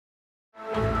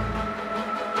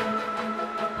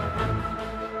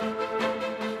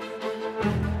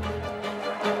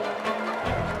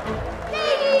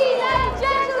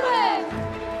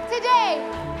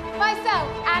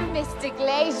Mr.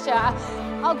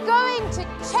 Glaisher are going to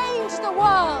change the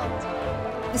world.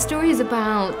 The story is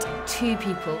about two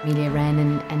people, Amelia Wren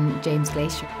and James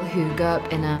Glaisher, who go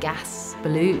up in a gas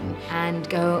balloon and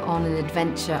go on an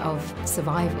adventure of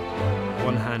survival. On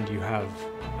one hand, you have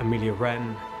Amelia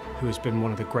Wren, who has been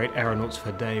one of the great aeronauts of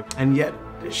her day, and yet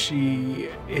she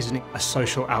isn't a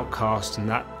social outcast in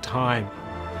that time.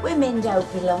 Women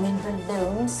don't belong in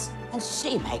balloons, and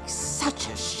she makes such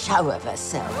a show of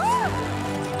herself.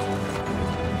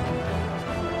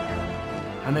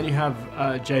 And then you have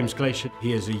James Glaisher.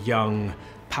 He is a young,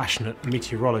 passionate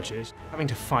meteorologist having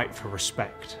to fight for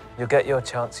respect. You'll get your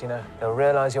chance, you know. They'll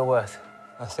realise your worth.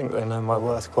 I think they know my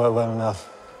worth quite well enough.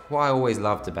 What I always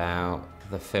loved about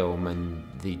the film and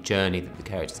the journey that the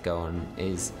characters go on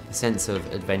is a sense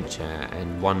of adventure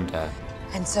and wonder.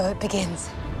 And so it begins.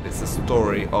 It's a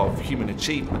story of human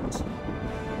achievement.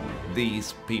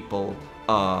 These people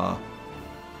are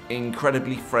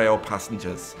incredibly frail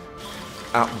passengers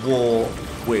at war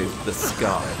with the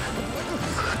sky.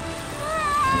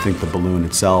 I think the balloon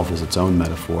itself is its own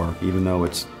metaphor. Even though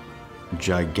it's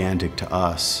gigantic to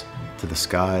us, to the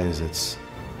skies, it's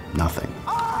nothing.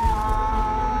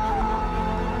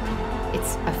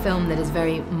 It's a film that is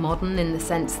very modern in the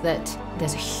sense that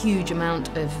there's a huge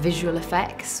amount of visual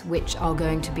effects, which are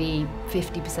going to be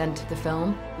 50% of the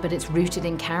film, but it's rooted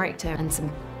in character and some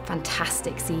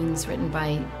fantastic scenes written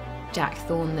by Jack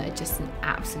Thorne that are just an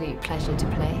absolute pleasure to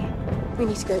play. We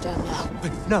need to go down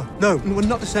now. No, we're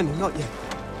not descending, not yet.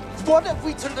 What have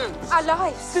we to lose? Our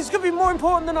lives. This could be more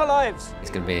important than our lives.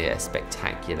 It's going to be a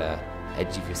spectacular,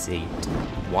 edge-of-your-seat,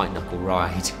 white-knuckle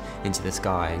ride into the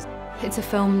skies. It's a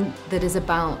film that is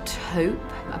about hope,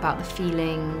 about the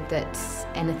feeling that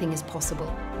anything is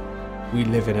possible. We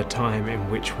live in a time in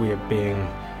which we are being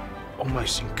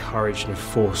almost encouraged and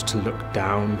forced to look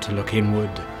down, to look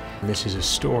inward. And this is a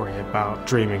story about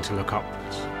dreaming to look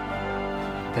upwards.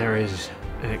 There is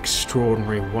an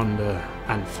extraordinary wonder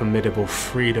and formidable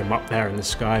freedom up there in the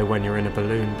sky when you're in a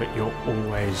balloon, but you're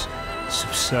always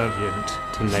subservient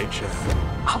to nature.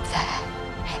 Up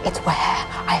there, it's where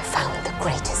I have found the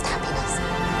greatest happiness.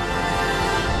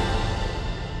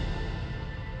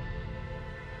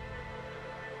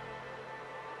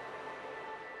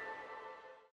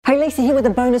 Hey, Lisa here with a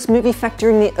bonus movie factor.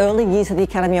 In the early years of the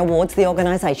Academy Awards, the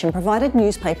organisation provided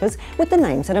newspapers with the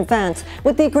names in advance,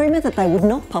 with the agreement that they would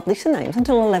not publish the names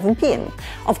until 11 p.m.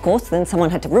 Of course, then someone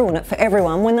had to ruin it for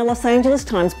everyone when the Los Angeles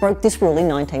Times broke this rule in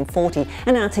 1940,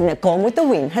 announcing that Gone with the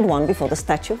Wind had won before the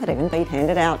statue had even been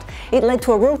handed out. It led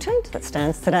to a rule change that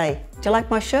stands today. Do you like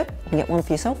my shirt? You can get one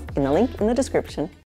for yourself in the link in the description.